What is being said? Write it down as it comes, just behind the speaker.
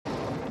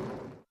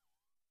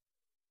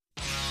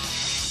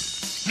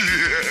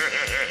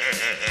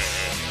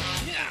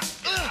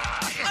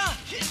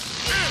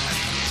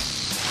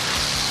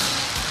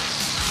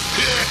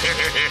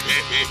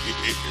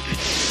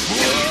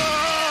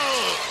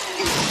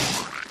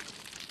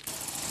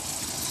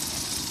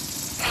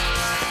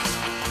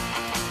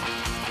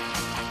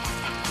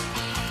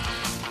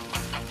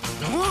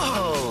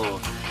Whoa!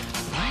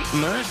 Light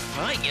my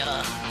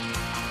fire.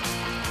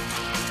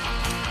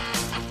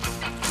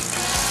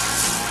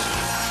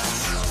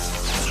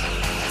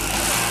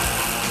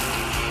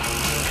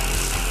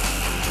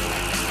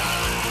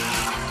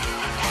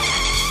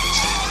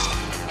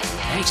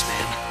 Thanks,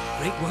 man.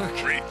 Great work.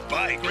 Great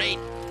bike. Great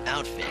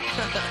outfit.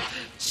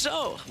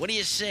 So, what do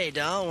you say,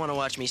 doll? Want to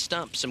watch me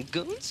stomp some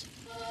goons?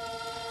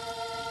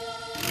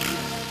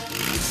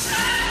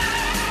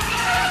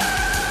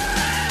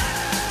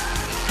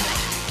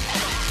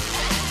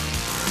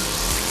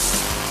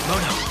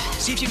 Mono,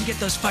 see if you can get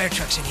those fire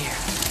trucks in here.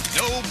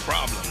 No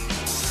problem.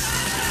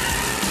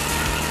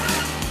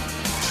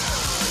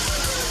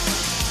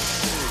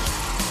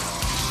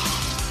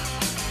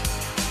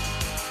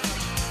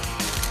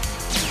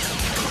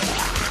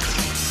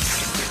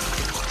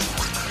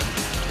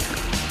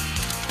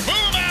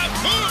 Move out!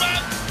 Move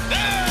out!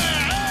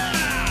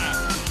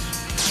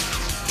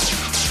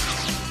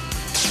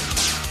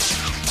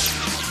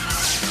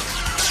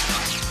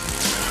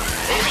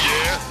 Oh,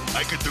 yeah?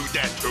 I could do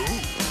that, too.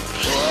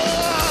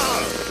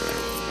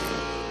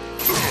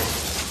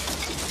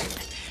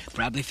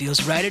 Probably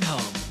feels right at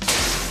home.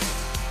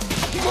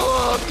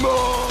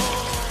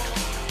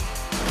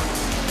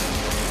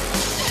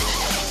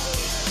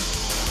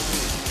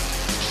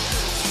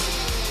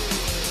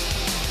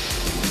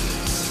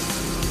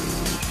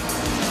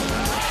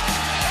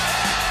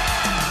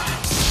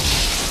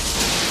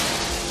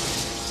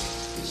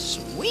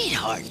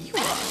 Sweetheart, you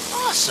are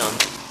awesome.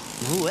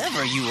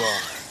 Whoever you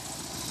are.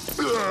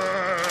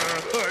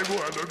 I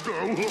want to go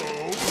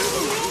home.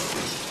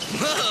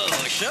 Whoa,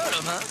 showed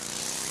him, huh?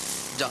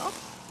 Doll?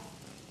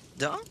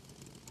 Doll?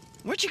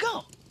 Where'd you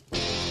go?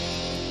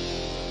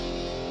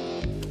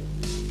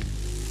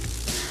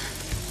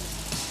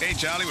 Hey,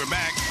 Charlie, we're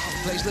back. Oh,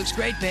 the place looks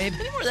great, babe.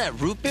 Any more of that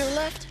root beer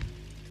left?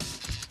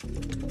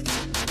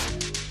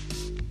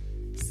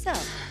 So,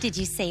 did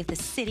you save the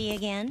city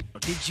again?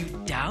 Did you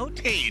doubt?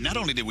 Hey, not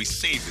only did we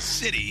save the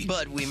city,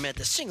 But we met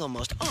the single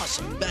most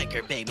awesome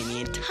biker babe in the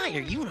entire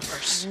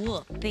universe.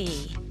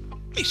 Whoopee.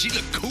 hey, she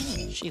looked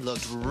cool. She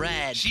looked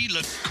rad. She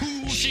looked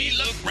cool. She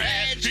looked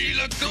rad. She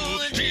looked cool.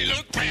 She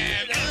looked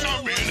rad.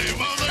 I really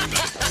wanna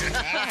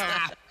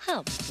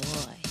Oh,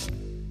 boy.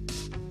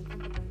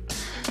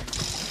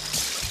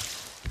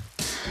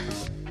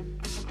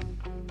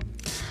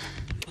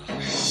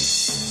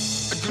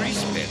 A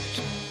grease pit.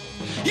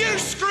 You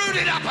screwed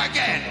it up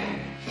again!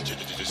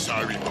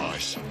 Sorry,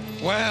 boss.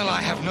 Well,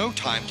 I have no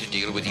time to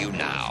deal with you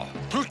now.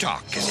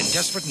 Plutarch is in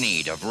desperate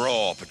need of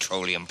raw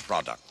petroleum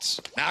products.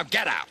 Now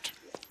get out.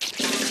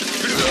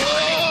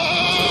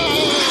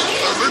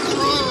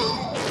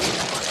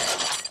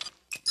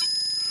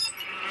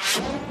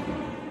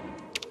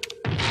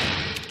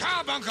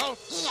 Carbuncle!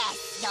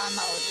 Yes, Your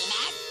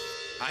Mosiness.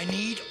 I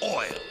need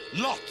oil.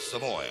 Lots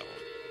of oil.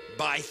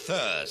 By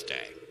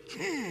Thursday.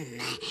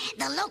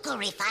 The local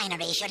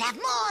refinery should have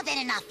more than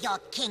enough, Your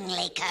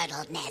kingly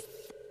curdledness.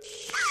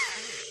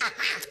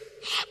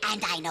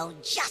 And I know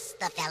just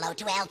the fellow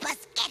to help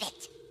us get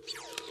it.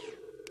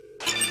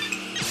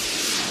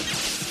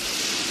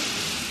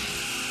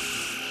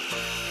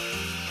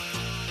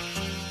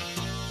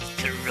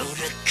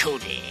 Corroder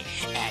Cody,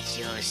 at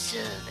your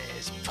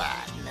service,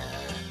 partner.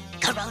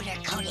 Corroder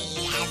Cody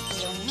has the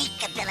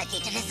unique ability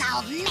to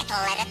dissolve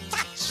metal at a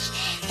touch.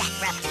 That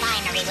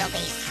refinery will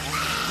be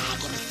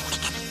slag in a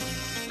second.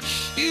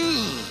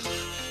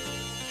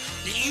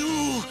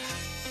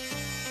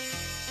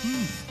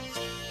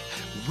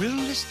 Will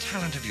this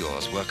talent of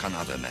yours work on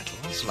other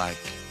metals, like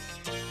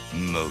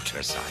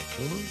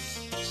motorcycles?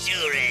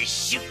 Sure as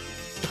shooting,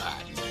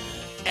 partner.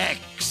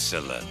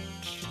 Excellent.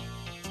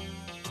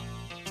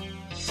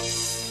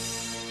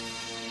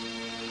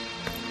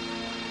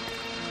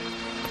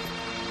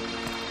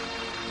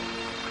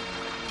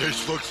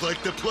 This looks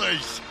like the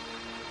place.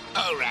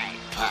 All right,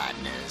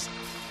 partners.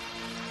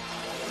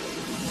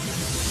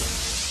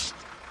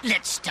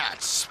 Let's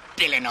start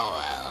spilling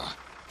oil.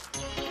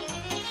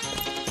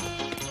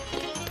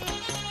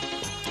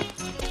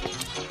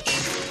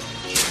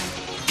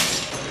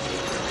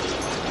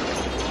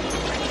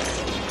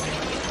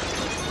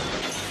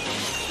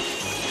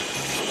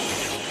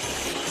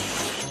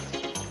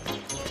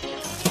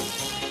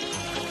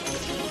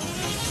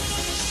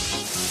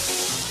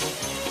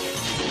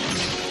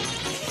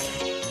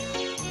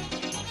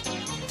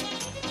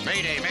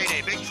 Mayday,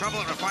 mayday, big trouble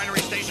at Refinery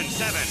Station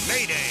 7.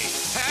 Mayday.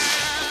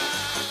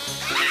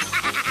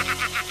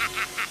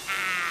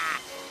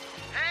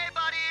 Hey,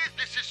 buddies,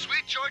 this is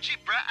Sweet Georgie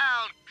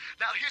Brown.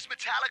 Now here's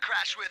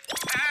Metallicrash with...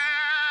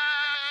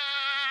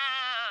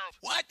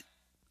 What?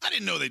 I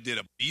didn't know they did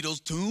a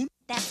Beatles tune.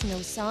 That's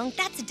no song.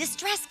 That's a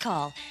distress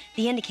call.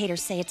 The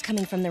indicators say it's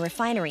coming from the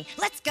refinery.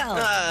 Let's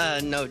go.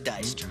 No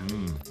dice,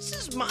 Charlie. This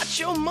is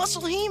macho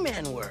muscle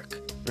He-Man work.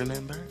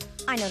 Remember?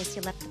 I noticed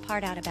you left the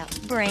part out about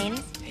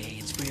brains. Hey,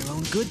 it's for your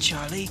own good,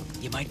 Charlie.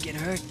 You might get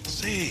hurt.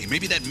 Say,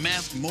 maybe that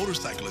masked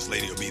motorcyclist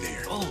lady will be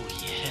there. Oh,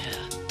 yeah.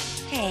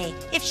 Hey,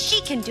 if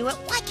she can do it,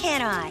 why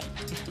can't I?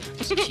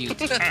 It's cute.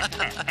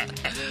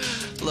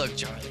 Look,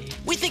 Charlie,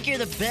 we think you're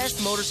the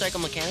best motorcycle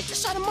mechanic this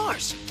side of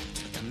Mars.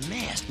 But the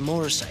masked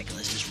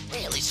motorcyclist is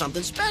really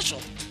something special.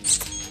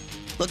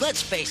 Look,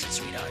 let's face it,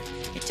 sweetheart.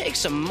 It takes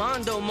some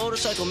Mondo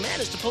motorcycle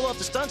madness to pull off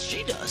the stunts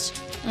she does.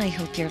 I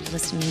hope you're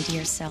listening to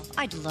yourself.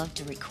 I'd love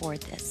to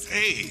record this.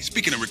 Hey,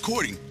 speaking of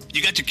recording,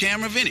 you got your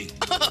camera, Vinny?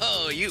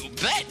 Oh, you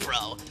bet,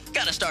 bro.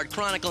 Gotta start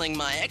chronicling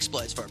my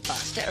exploits for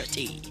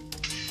posterity.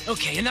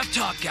 Okay, enough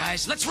talk,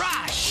 guys. Let's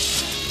ride!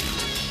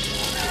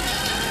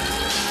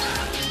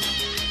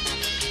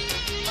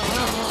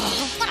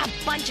 Oh, what a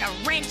bunch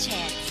of wrench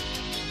heads.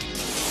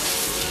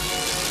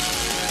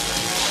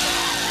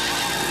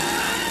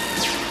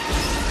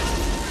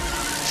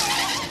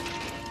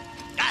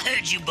 I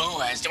heard you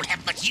boas don't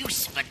have much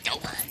use for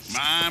doors.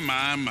 My.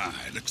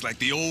 Looks like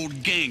the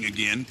old gang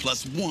again,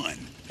 plus one.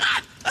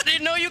 Ah, I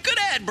didn't know you could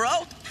add,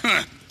 bro.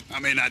 Huh. I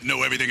may not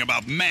know everything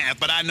about math,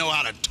 but I know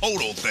how to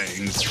total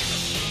things.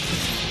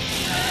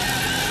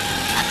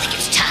 I think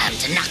it's time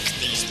to knock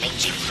these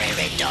mangy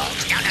prairie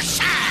dogs down the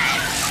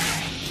side.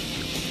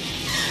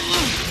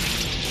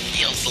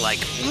 Feels like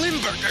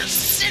Limburger's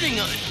sitting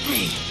on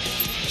me.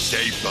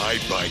 Say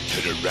bye-bye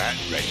to the rat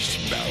race,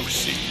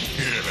 Mousy.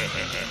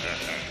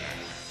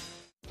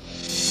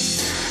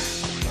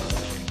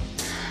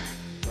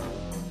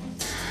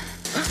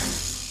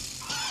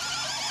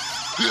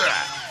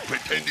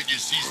 Pretending you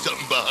see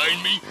something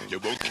behind me? You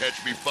won't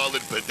catch me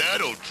falling for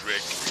that old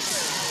trick.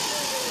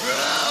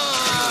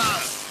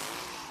 Ah!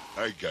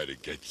 I gotta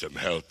get some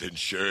health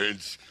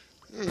insurance.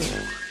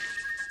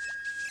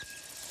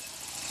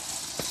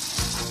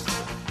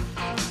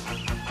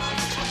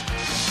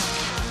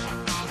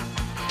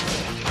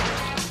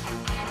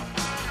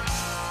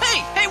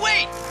 Hey,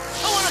 wait!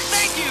 I want to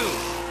thank you!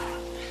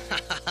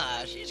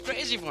 She's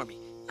crazy for me.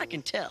 I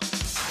can tell.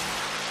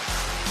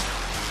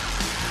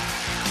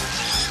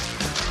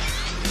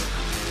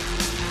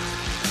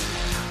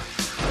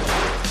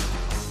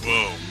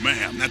 Whoa,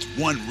 ma'am, that's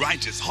one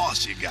righteous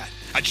horse you got.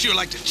 I'd sure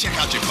like to check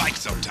out your bike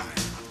sometime.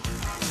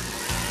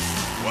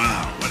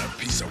 Wow, what a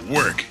piece of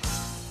work.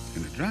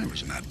 And the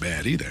driver's not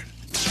bad either.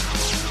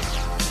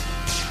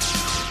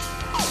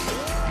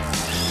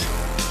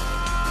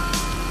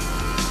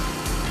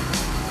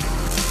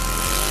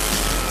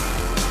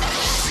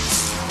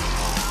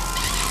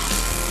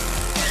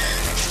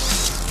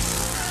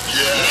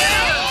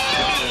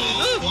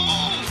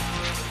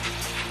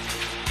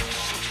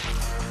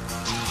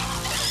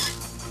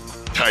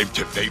 Time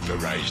to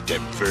vaporize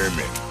them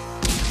vermin.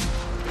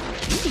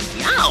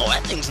 Yow,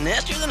 that thing's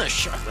nastier than a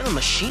shark with a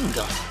machine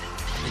gun.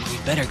 Then we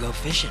better go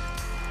fishing.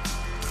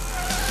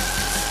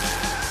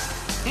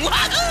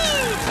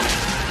 Wahoo!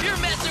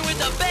 You're messing with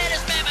the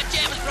baddest mamma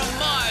jammas from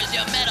Mars, you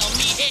metal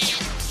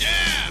meathead.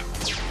 Yeah!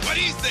 What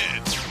is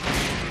that?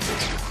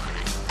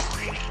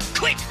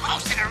 Quit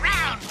mousing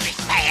around, big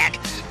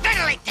bag.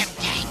 Ventilate them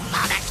dang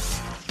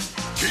bollocks.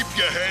 Keep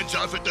your hands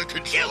off of the You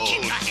controls.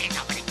 keep your hands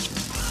off of it.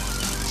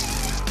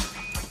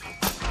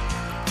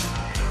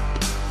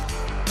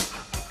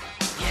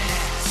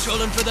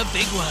 Strolling for the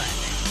big one.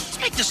 Let's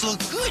make this look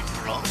good,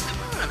 bro. Come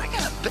on, I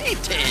got a babe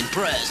to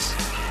impress.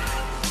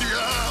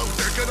 Yo,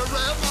 they're gonna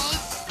ram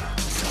us.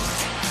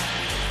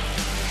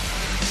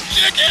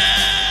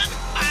 Chicken!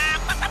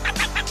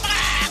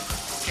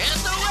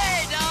 Cast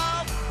away,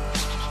 dog.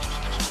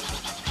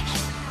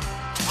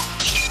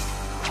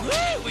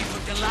 Woo! We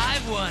hooked a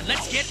live one.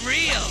 Let's get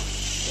real.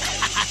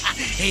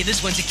 Hey,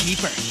 this one's a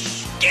keeper.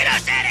 Get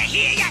us out of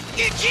here, you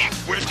idiot!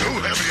 We're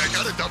too heavy. I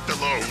gotta dump the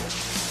load.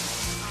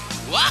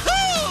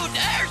 Wahoo!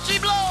 There she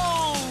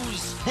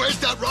blows! Where's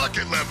that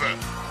rocket lever?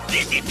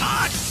 Lizzie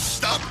pod!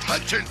 Stop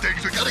touching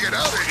things. We gotta get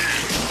out of here.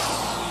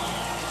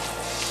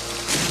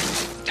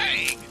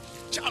 Dang!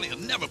 Charlie'll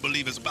never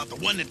believe us about the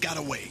one that got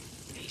away.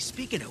 Hey,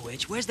 speaking of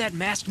which, where's that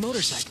masked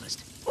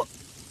motorcyclist?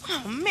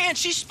 Oh, man,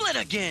 she split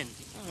again.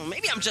 Oh,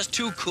 maybe I'm just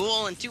too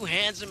cool and too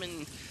handsome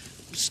and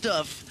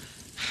stuff.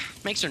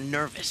 Makes her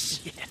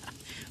nervous. Yeah.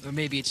 Or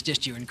maybe it's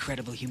just your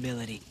incredible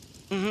humility.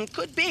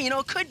 Could be,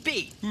 could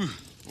be.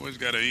 Boy's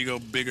got an ego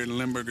bigger than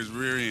Limburger's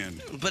rear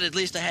end. But at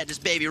least I had this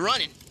baby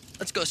running.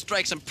 Let's go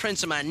strike some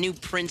prints of my new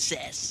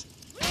princess.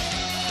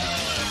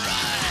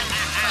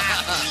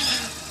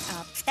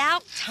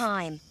 About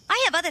time. I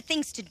have other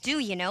things to do,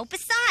 you know.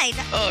 Besides...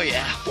 Oh,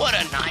 yeah. What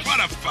a night. What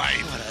a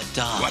fight! What a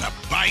dog. What a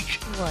bike!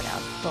 What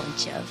a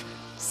bunch of...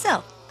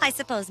 So, I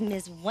suppose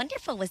Ms.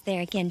 Wonderful was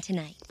there again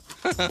tonight.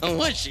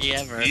 Was she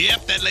ever?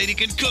 Yep, that lady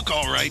can cook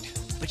all right.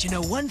 But you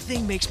know, one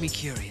thing makes me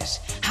curious.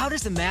 How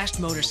does the masked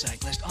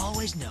motorcyclist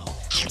always know?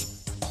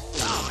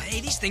 Oh, hey,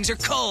 these things are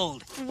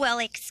cold. Well,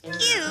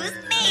 excuse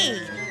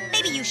me.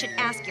 Maybe you should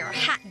ask your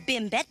hot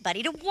bimbette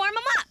buddy to warm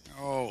them up.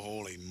 Oh,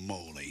 holy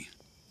moly.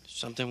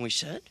 Something we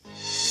said?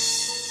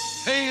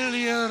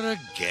 Failure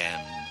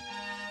again.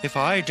 If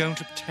I don't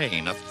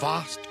obtain a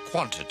vast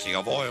quantity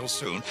of oil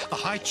soon, the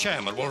High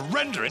Chairman will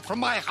render it from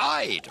my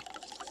hide.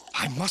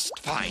 I must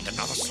find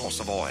another source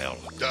of oil.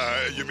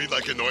 You mean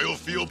like an oil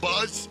field,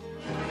 boss?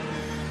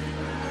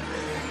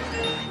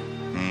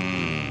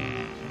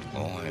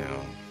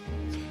 Oil.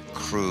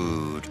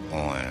 Crude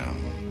oil.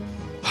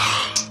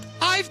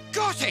 I've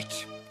got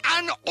it!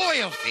 An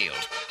oil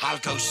field. I'll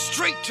go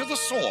straight to the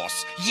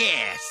source.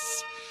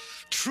 Yes.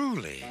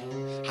 Truly,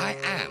 I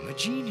am a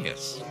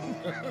genius.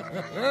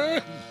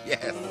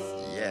 Yes,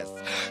 yes.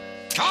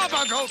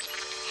 Carbuncle!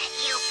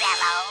 You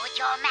bellowed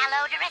your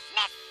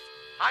malodorousness.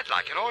 I'd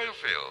like an oil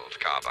field,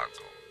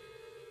 Carbuncle.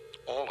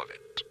 All of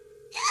it.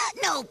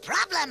 No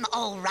problem,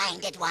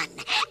 all-rounded one.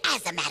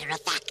 As a matter of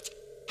fact,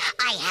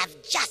 I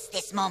have just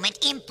this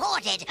moment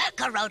imported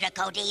Kuroda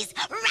Cody's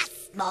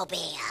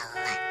Rustmobile.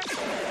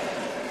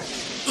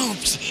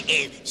 Oops,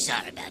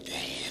 sorry about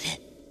that.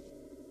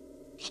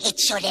 It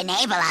should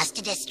enable us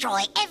to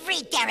destroy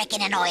every derrick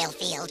in an oil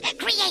field,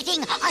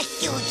 creating a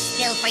huge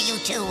spill for you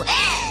to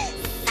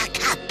suck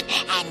up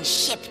and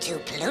ship to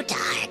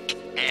Plutarch.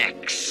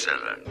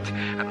 Excellent.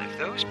 And if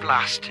those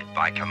blasted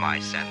biker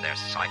mice and their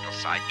cycle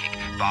sidekick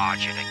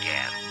barge in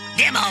again...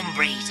 Them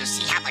hombres will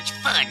see how much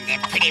fun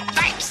them pretty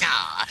bikes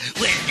are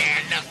when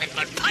they're nothing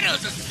but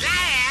puddles of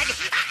slag.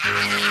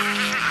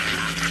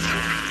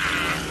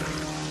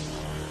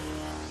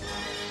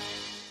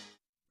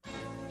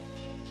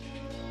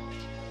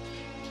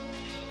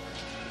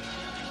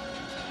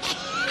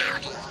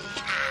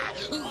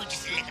 Ooh,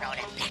 just look at all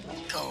that black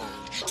gold.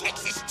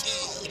 Texas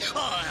tea. Oil,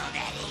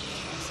 that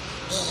is.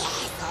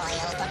 Yes,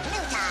 oil for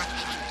Plutarch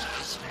and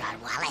cash for our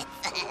wallets.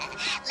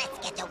 Let's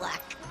get to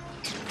work.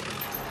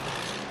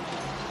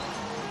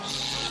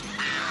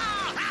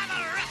 Oh, I'm a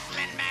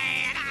wrestling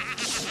man.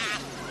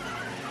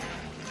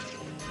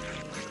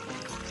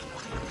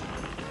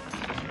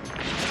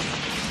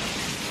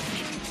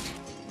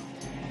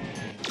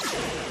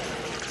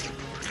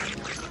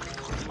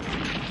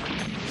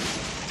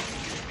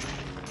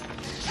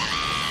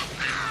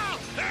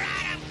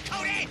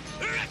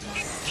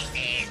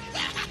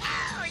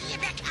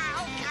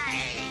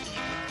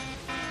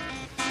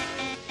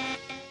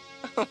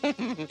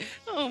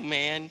 Oh,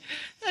 man.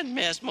 That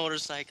masked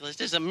motorcyclist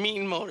is a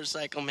mean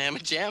motorcycle mamma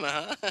jamma,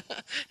 huh?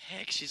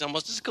 Heck, she's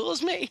almost as cool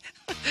as me.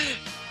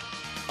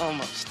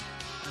 Almost.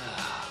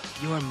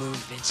 Your move,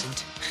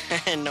 Vincent.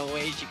 No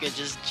way she could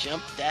just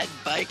jump that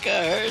bike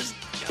of hers.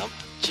 Jump,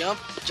 jump,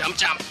 jump,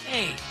 jump.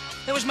 Hey,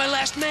 that was my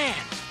last man.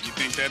 You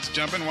think that's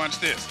jumping? Watch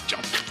this.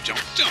 Jump, jump,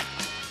 jump.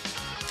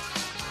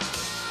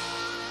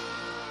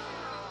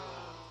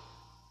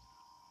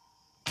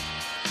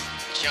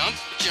 Jump,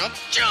 jump,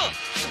 jump.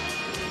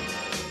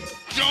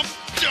 Jump,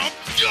 jump,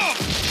 jump!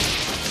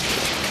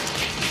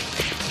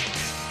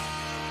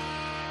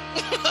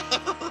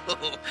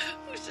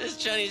 Who says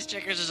Chinese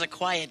checkers is a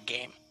quiet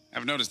game?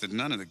 I've noticed that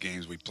none of the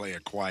games we play are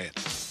quiet.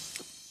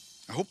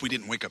 I hope we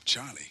didn't wake up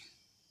Charlie.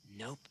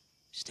 Nope.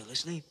 Still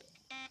asleep.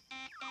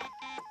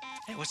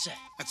 Hey, what's that?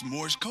 That's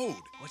Morse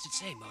code. What's it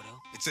say,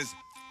 Moto? It says...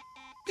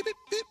 Beep, beep,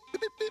 beep,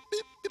 beep, beep,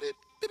 beep, beep, beep,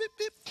 beep, beep,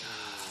 beep.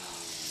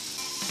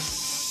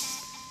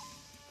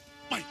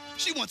 Wait,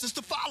 she wants us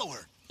to follow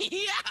her.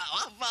 Yeah,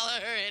 I'll follow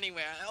her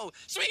anywhere. Oh,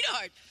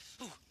 sweetheart.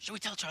 Ooh, should we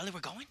tell Charlie we're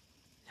going?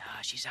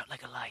 Nah, she's out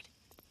like a light.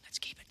 Let's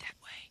keep it that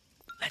way.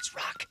 Let's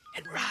rock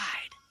and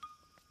ride.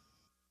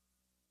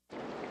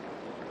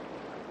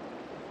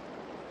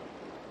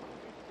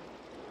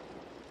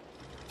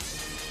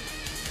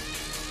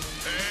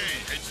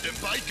 Hey, it's the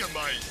biker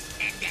mice.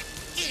 And that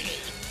silly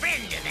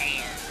friend of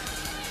theirs.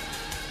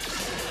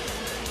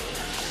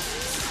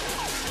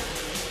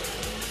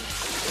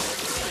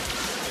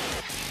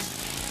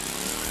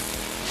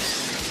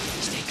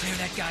 Stay clear of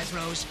that guy's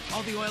Rose.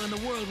 All the oil in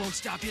the world won't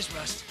stop his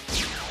rust.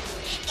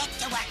 Get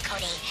to work,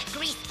 Cody.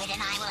 Greasefit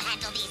and I will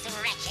handle these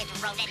wretched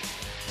rodents.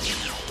 You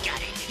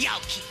got it.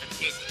 Y'all keep him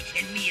busy,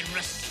 and me and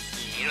Rusty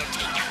here'll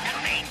take out the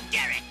main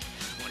derrick.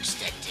 Once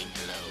that thing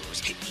glows,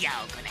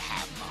 y'all gonna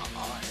have more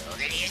oil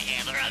than you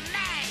ever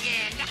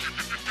imagined.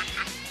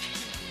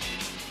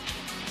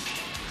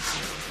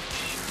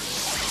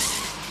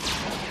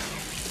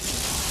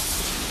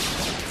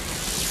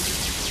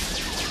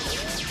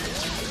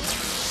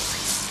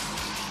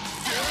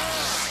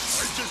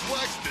 I just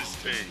waxed this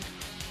thing.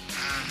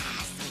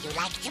 Ah, so you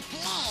like to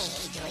play,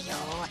 do you?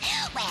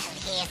 Well,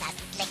 here's a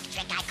slick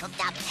trick I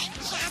cooked up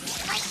just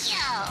for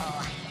you.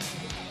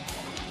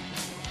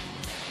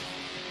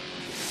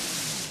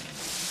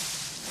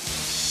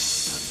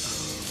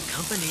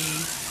 Company.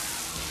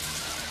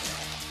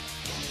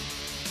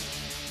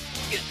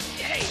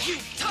 Hey, you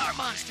tar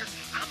monster!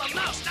 I'm a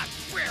mouse, not a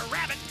brer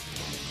rabbit!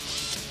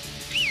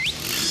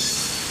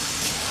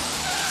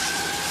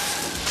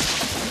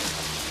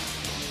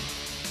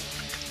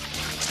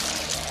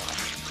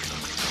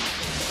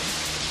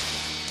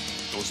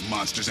 Those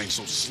monsters ain't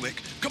so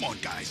slick. Come on,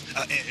 guys.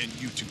 And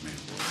you too, man.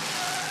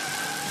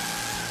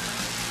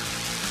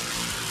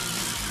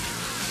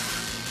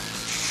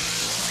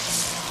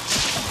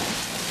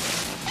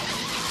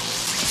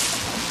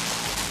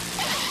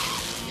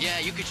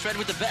 you could shred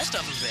with the best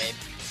of them, babe.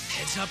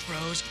 Heads up,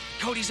 bros.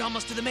 Cody's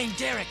almost to the main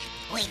derrick.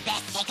 We'd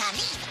best take our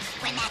leave.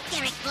 When that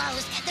derrick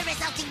blows, the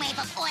resulting wave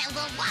of oil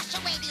will wash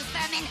away these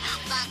vermin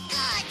for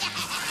good.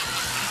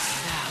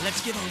 Now,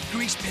 let's give old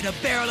Grease Pit a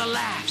barrel of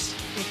laughs.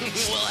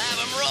 We'll have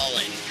him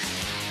rolling.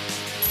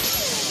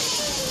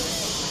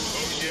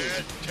 Oh,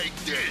 yeah? Take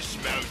this,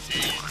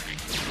 Mousy.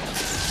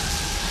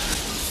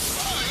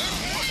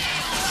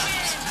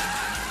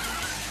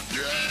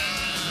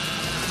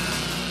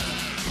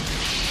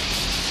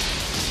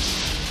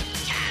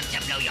 Time to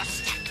blow your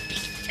stack, big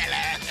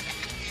fella.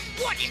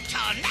 What in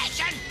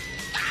tarnation?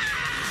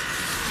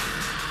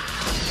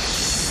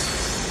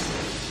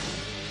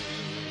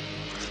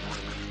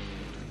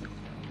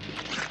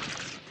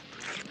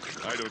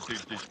 I don't think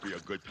this would be a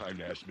good time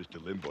to ask Mr.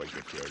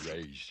 Limboyker for a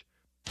raise.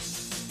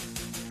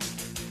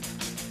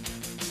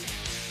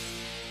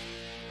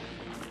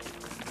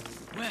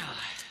 Well,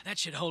 that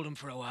should hold him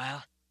for a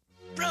while.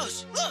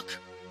 Bros, look!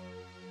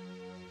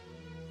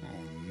 Oh,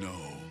 no.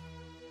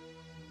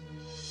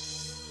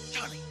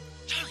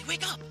 Charlie,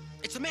 wake up!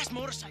 It's the masked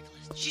motorcyclist.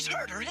 She's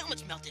hurt. Her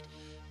helmet's melted.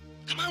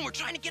 Come on, we're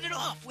trying to get it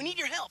off. We need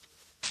your help.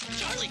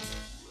 Charlie!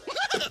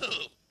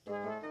 Whoa!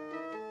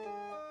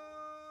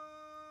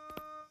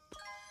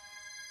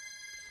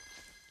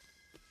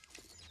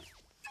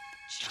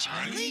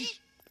 Charlie?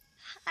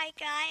 Hi,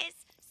 guys.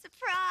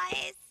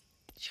 Surprise.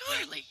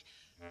 Charlie!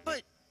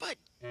 But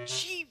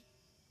she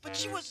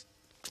was...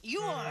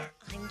 You are...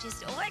 I'm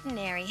just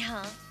ordinary,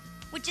 huh?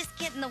 Would just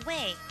get in the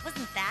way.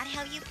 Wasn't that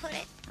how you put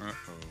it?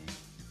 Uh-oh.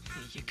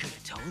 You could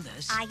have told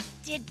us. I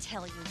did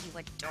tell you, you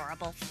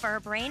adorable fur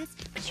brains,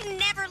 but you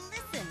never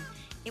listened.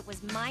 It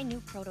was my new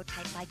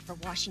prototype bike for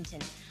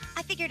Washington.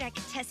 I figured I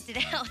could test it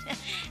out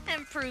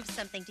and prove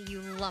something to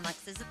you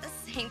lummoxes at the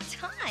same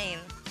time.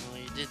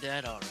 Well, you did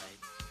that all right.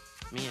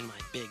 Me and my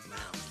big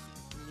mouth.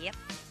 Yep.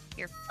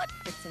 Your foot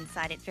fits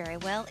inside it very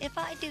well, if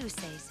I do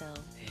say so.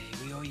 Hey,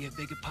 we owe you a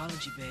big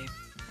apology, babe.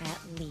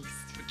 At least.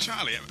 But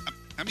Charlie,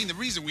 I mean, the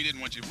reason we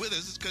didn't want you with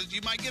us is because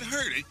you might get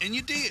hurt, and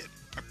you did.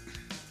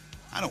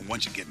 I don't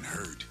want you getting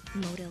hurt.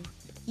 Moto,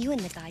 you and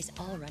the guys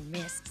all run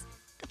risks.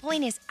 The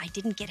point is, I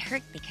didn't get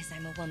hurt because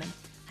I'm a woman.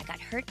 I got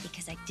hurt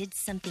because I did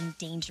something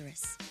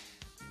dangerous.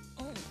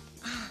 Oh,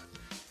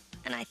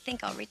 and I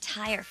think I'll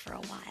retire for a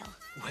while.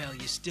 Well,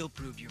 you still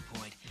proved your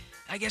point.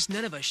 I guess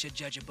none of us should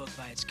judge a book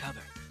by its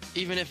cover.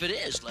 Even if it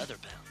is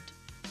leather-bound.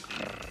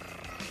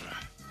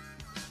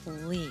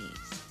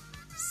 Please.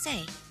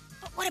 Say,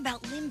 but what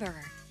about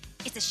Limburger?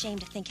 It's a shame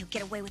to think he'll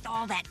get away with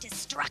all that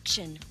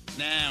destruction.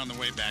 Now, on the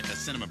way back, I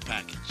sent him a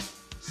package.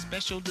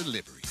 Special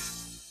delivery.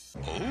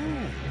 Oh,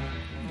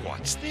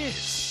 what's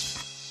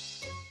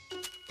this?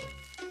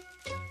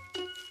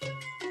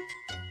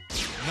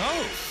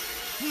 No!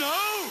 No!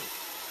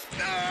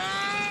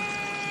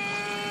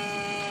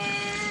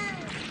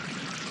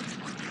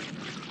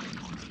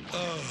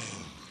 Oh,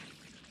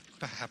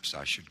 perhaps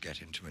I should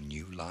get into a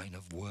new line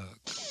of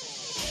work.